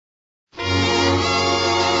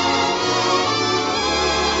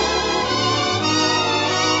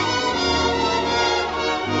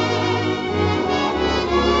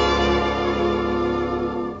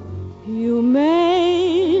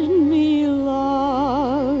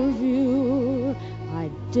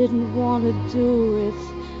didn't want to do it.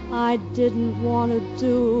 I didn't want to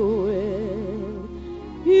do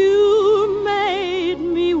it. You made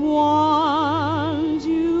me want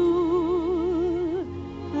you,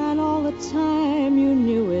 and all the time you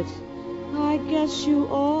knew it. I guess you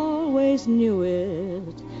always knew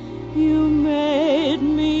it. You made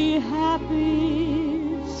me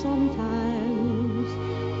happy sometimes.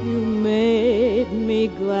 You made me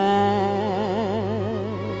glad.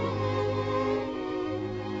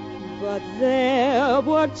 But there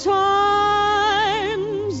were times,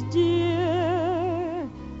 dear,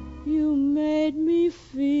 you made me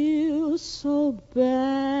feel so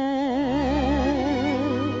bad.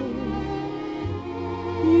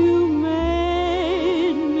 You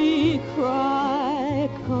made me cry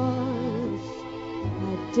 'cause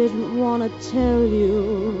I didn't want to tell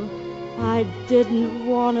you. I didn't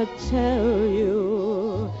want to tell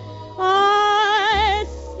you. I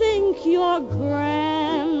think you're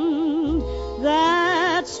grand.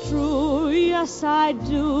 That's true, yes I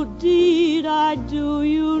do, deed I do,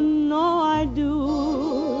 you know I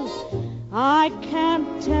do. I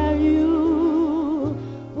can't tell you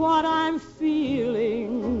what I'm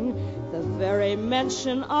feeling. The very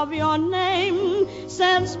mention of your name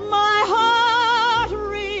sends my heart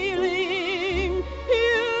reeling.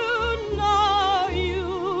 You know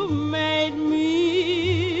you made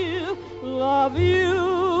me love you.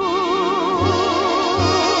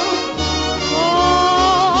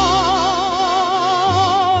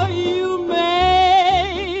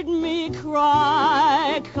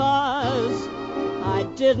 I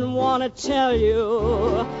didn't want to tell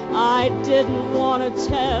you. I didn't want to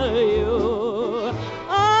tell you.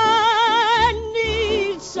 I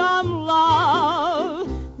need some love.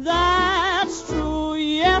 That's true.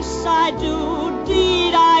 Yes, I do.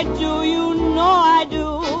 Indeed, I do. You know I do.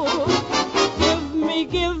 Give me,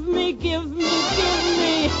 give me, give me, give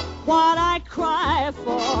me what I cry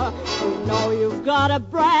for. You know you've got a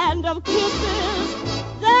brand of kisses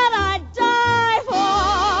that